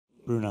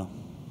Bruno,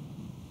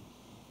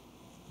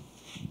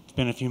 it's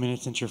been a few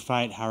minutes since your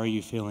fight. How are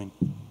you feeling?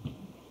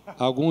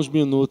 Alguns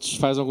minutos,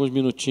 faz alguns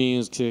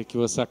minutinhos que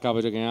você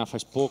acaba de ganhar,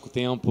 faz pouco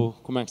tempo.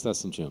 Como é que você está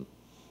se sentindo?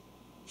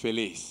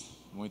 Feliz,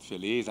 muito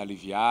feliz,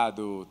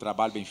 aliviado,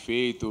 trabalho bem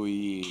feito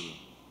e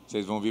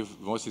vocês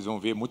vão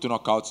ver muito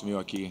nocautes meu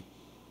aqui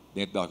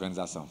dentro da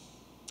organização.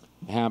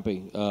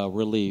 Happy,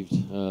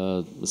 relieved,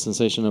 the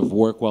sensation of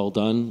work well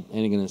done,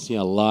 and you're going to see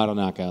a lot of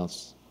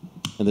knockouts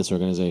in this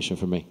organization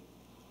for me.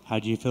 How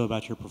do you feel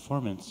about your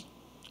performance?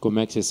 Como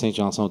é que você se sente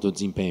em relação ao teu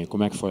desempenho?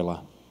 Como é que foi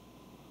lá?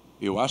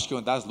 Eu acho que é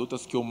uma das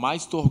lutas que eu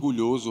mais estou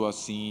orgulhoso,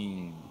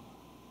 assim.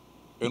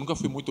 Eu nunca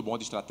fui muito bom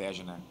de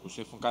estratégia, né? Eu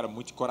sempre fui um cara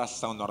muito de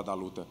coração na hora da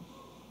luta.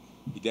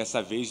 E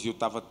dessa vez eu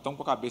estava tão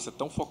com a cabeça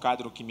tão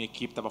focado no que minha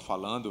equipe estava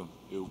falando,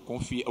 eu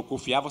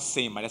confiava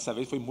 100, mas dessa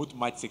vez foi muito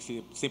mais de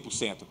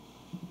 100%.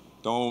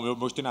 Então,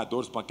 meus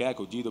treinadores, o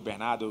Panqueca, o Dido, o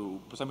Bernardo,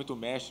 principalmente o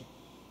mestre,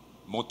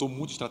 montou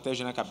muita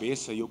estratégia na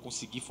cabeça e eu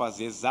consegui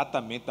fazer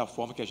exatamente da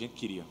forma que a gente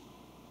queria.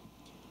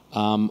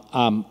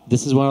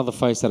 This is one of the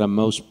fights that I'm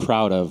most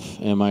proud of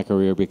in my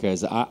career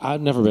because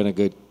I've never been a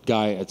good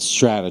guy at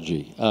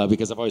strategy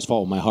because I've always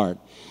followed my heart.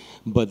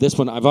 But this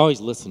one, I've always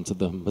listened to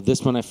them. But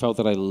this one, I felt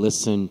that I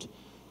listened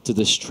to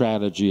the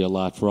strategy a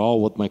lot for all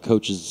what my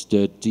coaches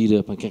did.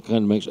 Dita,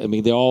 I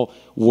mean, they all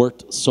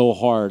worked so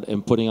hard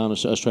in putting on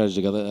a strategy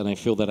together, and I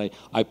feel that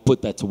I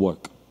put that to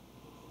work.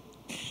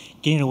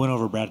 Getting a win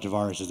over Brad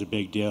Tavares is a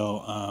big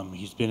deal.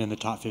 He's been in the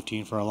top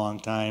 15 for a long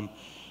time.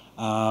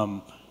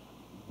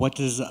 What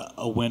does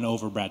a win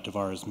over Brad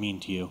Tavares mean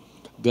to you?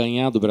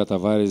 Ganhar do Brad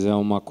Tavares é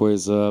uma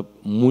coisa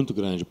muito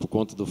grande por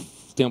conta do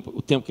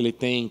o tempo que ele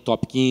tem,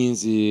 top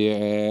 15,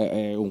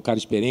 é um cara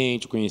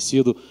experiente,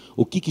 conhecido.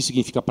 O que isso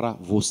significa para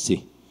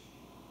você?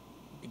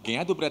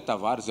 Ganhar do Brad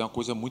Tavares é uma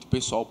coisa muito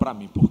pessoal para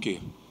mim. Por quê?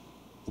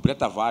 O Brad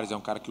Tavares é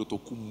um cara que lutou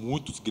com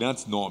muitos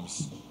grandes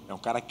nomes. É um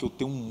cara que eu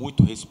tenho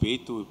muito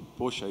respeito.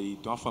 Poxa, e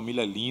tem uma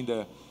família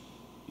linda.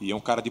 E é um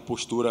cara de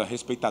postura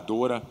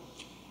respeitadora.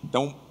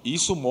 Então,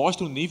 isso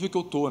mostra o nível que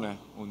eu tô, né?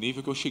 O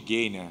nível que eu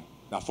cheguei, né?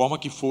 Da forma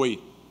que foi,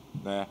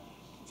 né?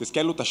 Vocês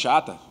querem luta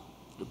chata?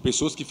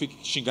 Pessoas que ficam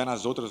xingando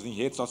as outras em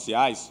redes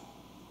sociais,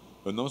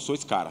 eu não sou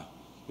esse cara.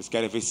 Vocês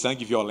querem ver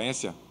sangue e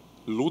violência?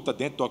 Luta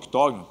dentro do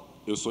octógono?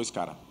 Eu sou esse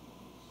cara.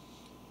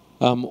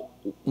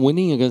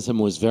 Winning against him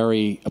was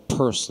very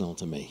personal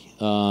to me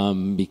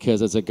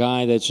because as a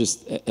guy that's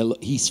just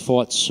he's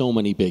fought so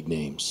many big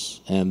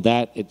names, and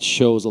that it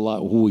shows a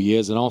lot who he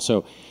is, and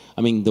also,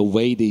 I mean, the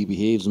way that he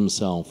behaves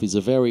himself. He's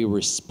a very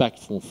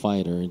respectful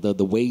fighter.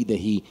 The way that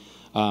he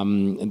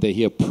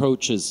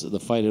approaches the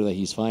fighter that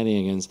he's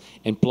fighting against,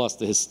 and plus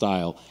his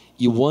style.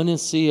 You want to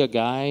see a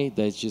guy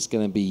that's just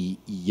going to be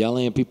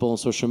yelling at people on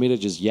social media,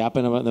 just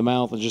yapping about the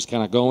mouth, and just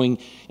kind of going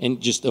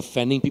and just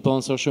offending people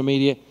on social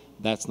media?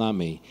 That's not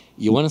me.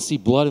 You want to see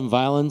blood and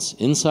violence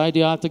inside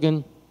the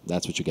octagon?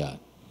 That's what you got.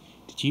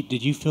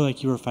 Did you feel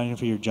like you were fighting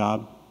for your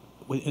job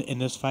in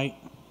this fight?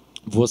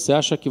 Você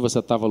acha que você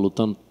estava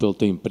lutando pelo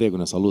teu emprego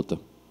nessa luta?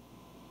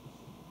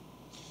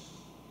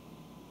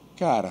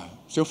 Cara,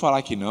 se eu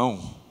falar que não,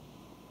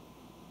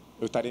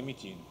 eu estaria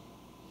mentindo.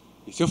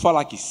 E se eu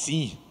falar que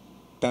sim,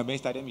 também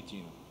estaria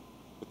mentindo.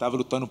 Eu estava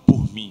lutando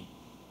por mim,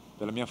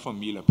 pela minha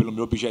família, pelo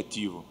meu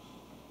objetivo,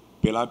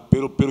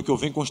 pelo que eu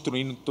venho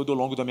construindo todo ao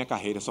longo da minha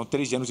carreira. São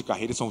 13 anos de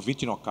carreira, são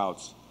 20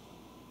 knockouts.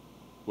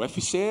 O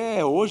UFC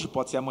é hoje,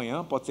 pode ser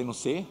amanhã, pode ser não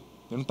ser.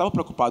 Eu não estava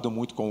preocupado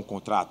muito com o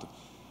contrato.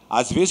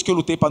 Às vezes que eu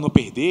lutei para não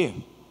perder,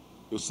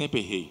 eu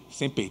sempre errei,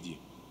 sempre perdi.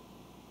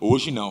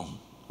 Hoje não.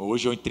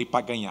 Hoje eu entrei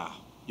para ganhar.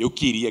 Eu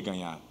queria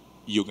ganhar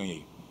e eu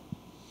ganhei.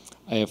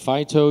 If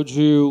I told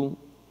you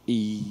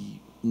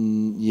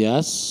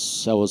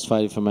yes, I was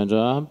fighting for my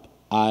job,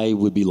 I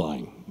would be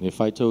lying. If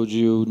I told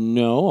you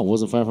no, I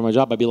wasn't fighting for my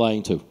job, I'd be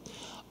lying too.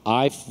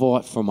 I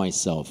fought for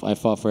myself. I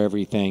fought for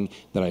everything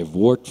that I've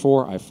worked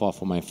for. I fought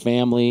for my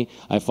family.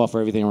 I fought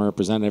for everything I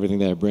represent, everything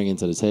that I bring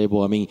into the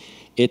table. I mean,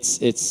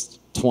 it's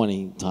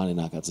 20 tiny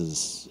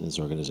knockouts in this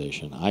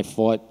organization. I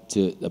fought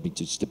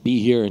to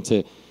be here and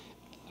to.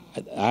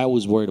 I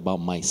was worried about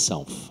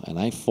myself, and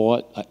I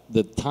fought.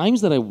 The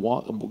times that I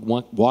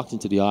walked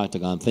into the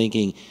octagon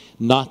thinking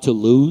not to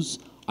lose,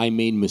 I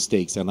made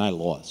mistakes and I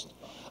lost.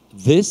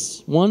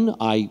 This one,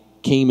 I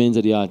came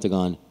into the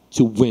octagon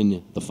to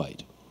win the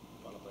fight.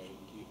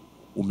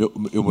 O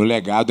meu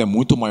legado é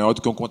muito maior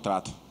do que um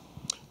contrato.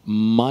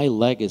 My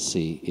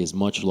legacy is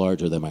much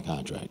larger than my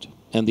contract.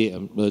 And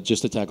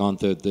just to tag on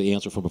to the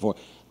answer from before,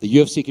 the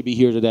UFC could be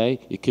here today.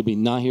 It could be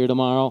not here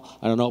tomorrow.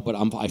 I don't know, but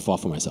I fought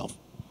for myself.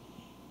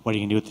 What are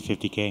you going to do with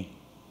the 50K?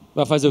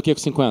 Vai fazer o que com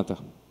 50?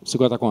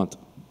 50 quanto?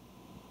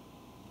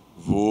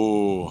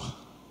 Vou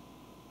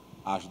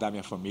ajudar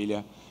minha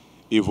família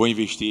e vou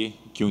investir,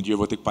 que um dia eu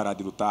vou ter que parar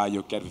de lutar e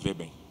eu quero viver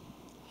bem.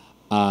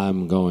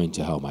 I'm going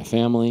to help my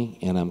family,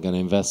 and I'm going to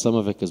invest some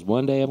of it because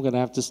one day I'm going to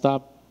have to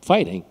stop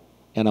fighting,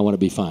 and I want to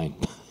be fine.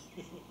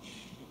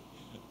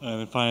 And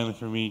then finally,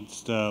 for me,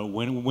 just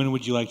when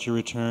would you like to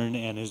return?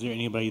 And is there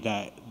anybody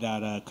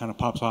that kind of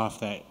pops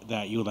off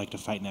that you would like to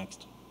fight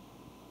next?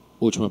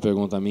 Última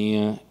pergunta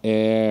minha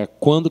é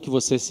quando que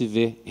você se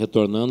vê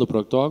retornando para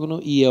o octógono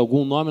e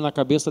algum nome na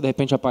cabeça de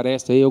repente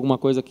aparece aí alguma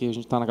coisa que a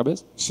gente está na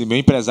cabeça? Se meu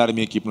empresário e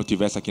minha equipe não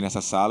estivesse aqui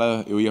nessa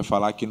sala, eu ia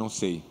falar que não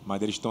sei.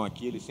 Mas eles estão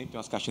aqui, eles sempre têm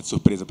umas caixinhas de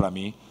surpresa para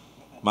mim.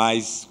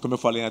 Mas, como eu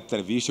falei na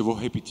entrevista, eu vou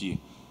repetir.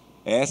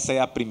 Essa é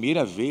a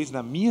primeira vez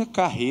na minha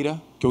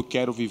carreira que eu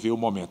quero viver o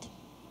momento.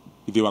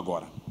 Viver o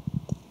agora.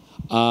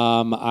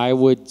 I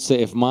would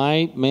say if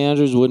my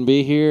managers wouldn't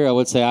be here, I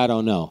would say I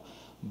don't know.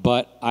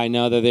 But I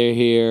know that they're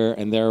here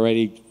and they're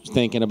already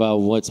thinking about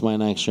what's my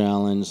next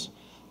challenge.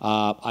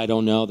 I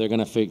don't know. They're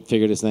going to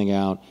figure this thing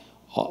out.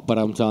 But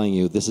I'm telling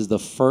you, this is the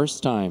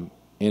first time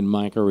in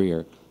my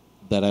career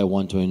that I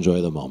want to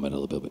enjoy the moment a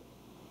little bit.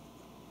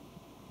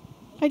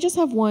 I just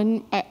have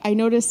one. I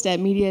noticed at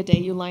Media Day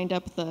you lined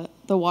up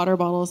the water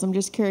bottles. I'm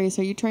just curious,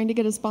 are you trying to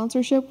get a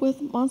sponsorship with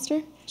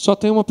Monster? Só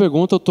tem uma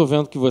pergunta, eu estou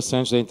vendo que você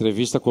antes da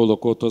entrevista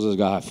colocou todas as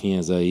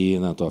garrafinhas aí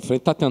na tua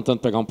frente. Está tentando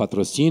pegar um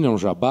patrocínio, um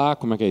jabá?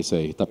 Como é que é isso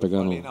aí? Tá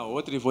pegando? Falei na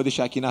outra e vou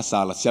deixar aqui na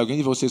sala. Se alguém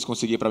de vocês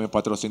conseguir para mim o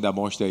patrocínio da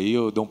Monster aí,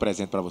 eu dou um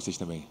presente para vocês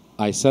também.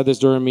 I said this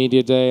during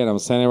Media Day and I'm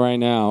saying it right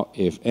now.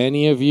 If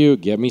any of you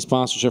get me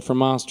sponsorship for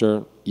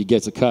Monster, you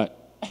get a cut.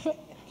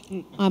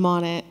 I'm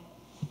on it.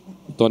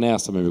 Tô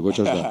nessa, meu amigo, vou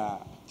te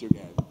ajudar.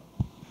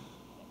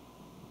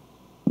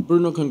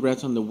 Bruno,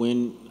 congrats on the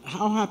win.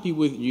 How happy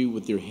with you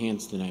with your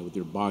hands tonight, with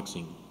your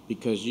boxing?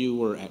 Because you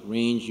were at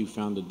range, you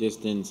found the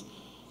distance,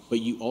 but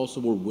you also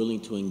were willing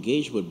to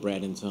engage with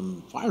Brad in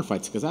some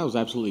firefights, because that was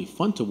absolutely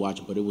fun to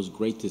watch, but it was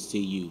great to see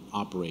you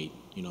operate,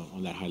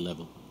 on that high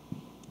level.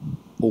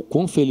 O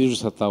quão feliz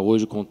você está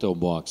hoje com o teu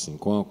boxing,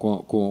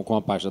 com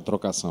a parte da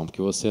trocação,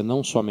 porque você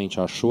não somente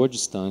achou a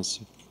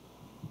distância,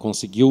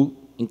 conseguiu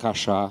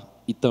encaixar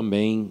e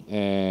também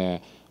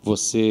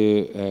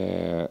você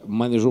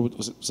manejou,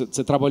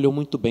 você trabalhou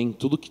muito bem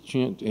tudo que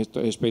tinha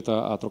respeito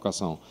à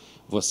trocação.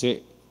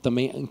 Você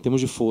também, em termos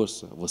de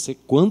força, você,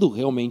 quando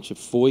realmente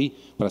foi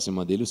para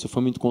cima dele, você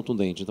foi muito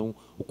contundente. Então,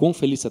 o quão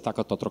feliz você está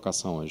com a tua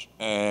trocação hoje?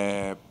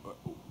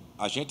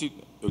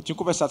 Eu tinha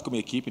conversado com a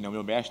minha equipe, né? O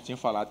meu mestre tinha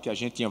falado que a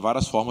gente tinha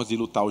várias formas de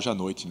lutar hoje à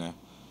noite, né?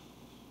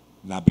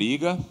 Na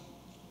briga,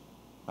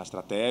 na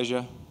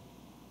estratégia,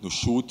 no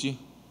chute,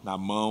 na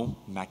mão,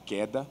 na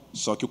queda,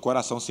 só que o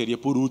coração seria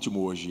por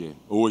último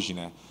hoje,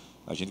 né?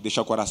 A gente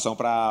deixar o coração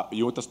para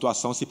em outra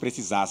situação se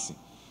precisasse.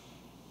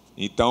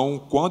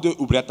 Então, quando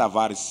o Brad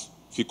Tavares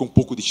ficou um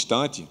pouco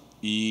distante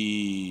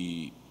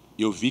e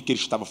eu vi que ele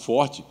estava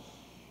forte,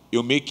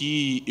 eu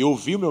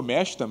vi o meu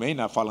mestre também,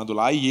 né, falando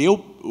lá, e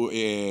eu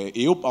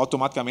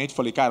automaticamente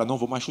falei, cara, não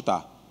vou mais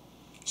chutar.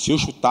 Se eu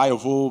chutar, eu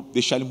vou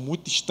deixar ele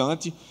muito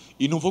distante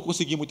e não vou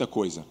conseguir muita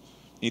coisa.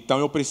 Então,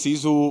 eu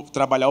preciso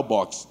trabalhar o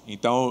boxe.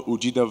 Então, o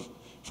Dida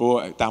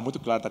está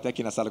muito claro, está até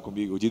aqui na sala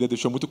comigo, o Dida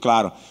deixou muito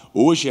claro.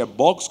 Hoje é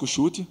boxe com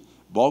chute,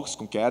 boxe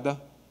com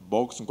queda,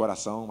 boxe com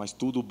coração, mas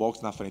tudo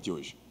boxe na frente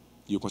hoje.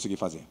 E eu consegui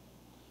fazer.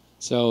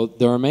 So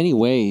there are many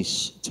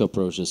ways to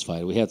approach this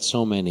fight. We had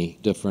so many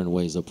different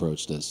ways to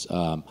approach this.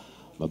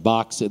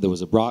 There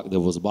was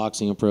a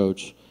boxing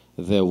approach.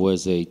 There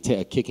was a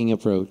kicking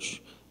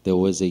approach. There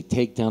was a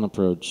takedown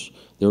approach.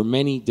 There were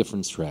many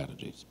different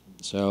strategies.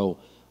 So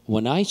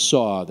when I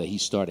saw that he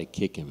started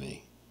kicking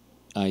me,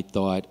 I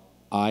thought,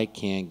 I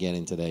can't get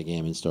into that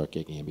game and start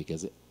kicking him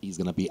because he's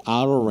going to be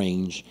out of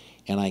range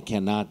and I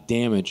cannot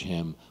damage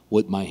him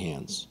with my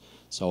hands.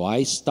 So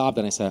I stopped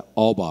and I said,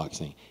 all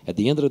boxing. At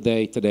the end of the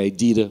day, today,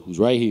 Dita, who's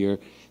right here,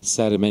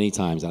 said it many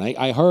times. And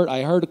I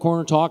heard the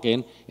corner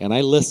talking, and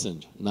I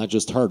listened. Not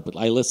just heard, but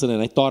I listened,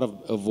 and I thought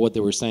of what they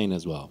were saying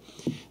as well.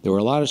 There were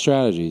a lot of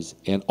strategies,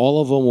 and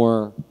all of them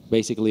were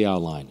basically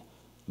outlined.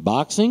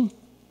 Boxing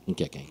and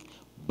kicking.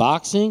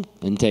 Boxing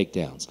and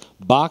takedowns.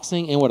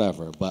 Boxing and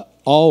whatever, but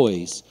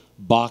always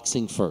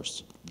boxing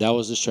first. That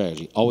was the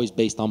strategy, always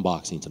based on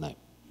boxing tonight.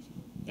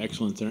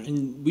 Excellent, sir.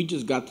 And we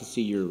just got to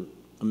see your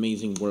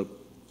amazing work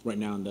right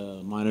now on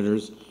the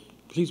monitors.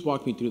 Please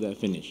walk me through that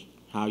finish,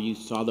 how you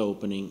saw the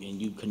opening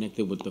and you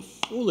connected with the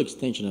full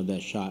extension of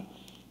that shot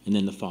and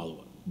then the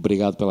follow-up.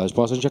 Obrigado pela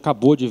resposta. A gente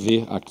acabou de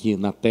ver aqui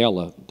na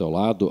tela do teu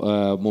lado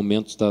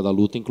momentos da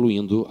luta,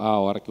 incluindo a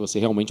hora que você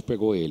realmente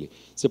pegou ele.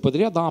 Você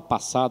poderia dar uma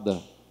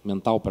passada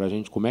mental para a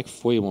gente? Como é que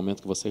foi o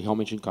momento que você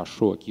realmente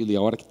encaixou aquilo e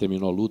a hora que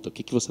terminou a luta? O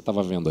que você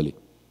estava vendo ali?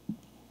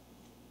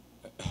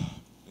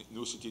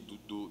 No sentido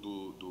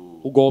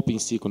O golpe em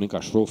si, quando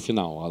encaixou, o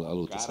final, a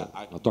luta,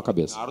 cara, na tua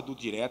cabeça. Na hora do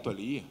direto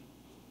ali,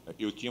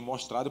 eu tinha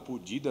mostrado para o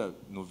Dida,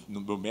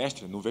 no meu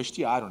mestre, no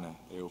vestiário, né?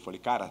 Eu falei,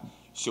 cara,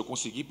 se eu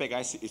conseguir pegar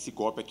esse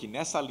golpe aqui,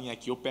 nessa linha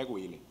aqui, eu pego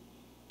ele.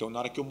 Então, na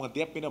hora que eu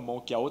mandei a primeira mão,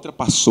 que a outra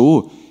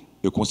passou,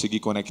 eu consegui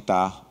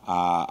conectar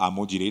a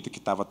mão direita, que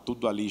estava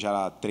tudo ali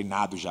já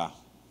treinado já.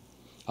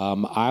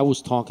 I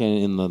was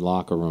talking in the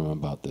locker room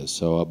about this,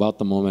 so about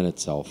the moment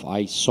itself.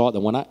 I saw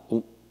that when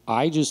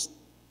I just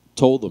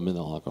told them in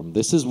the locker room,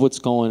 this is what's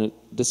going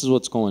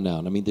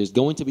down. I mean, there's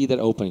going to be that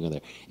opening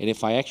there, and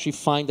if I actually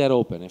find that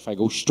open, if I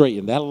go straight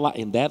in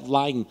that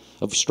line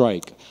of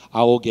strike,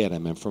 I will get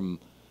him. And from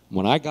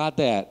when I got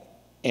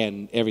that,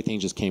 and everything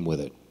just came with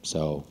it.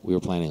 So we were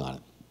planning on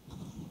it.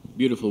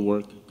 Beautiful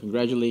work.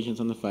 Congratulations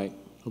on the fight.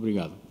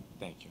 Obrigado.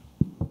 Thank you.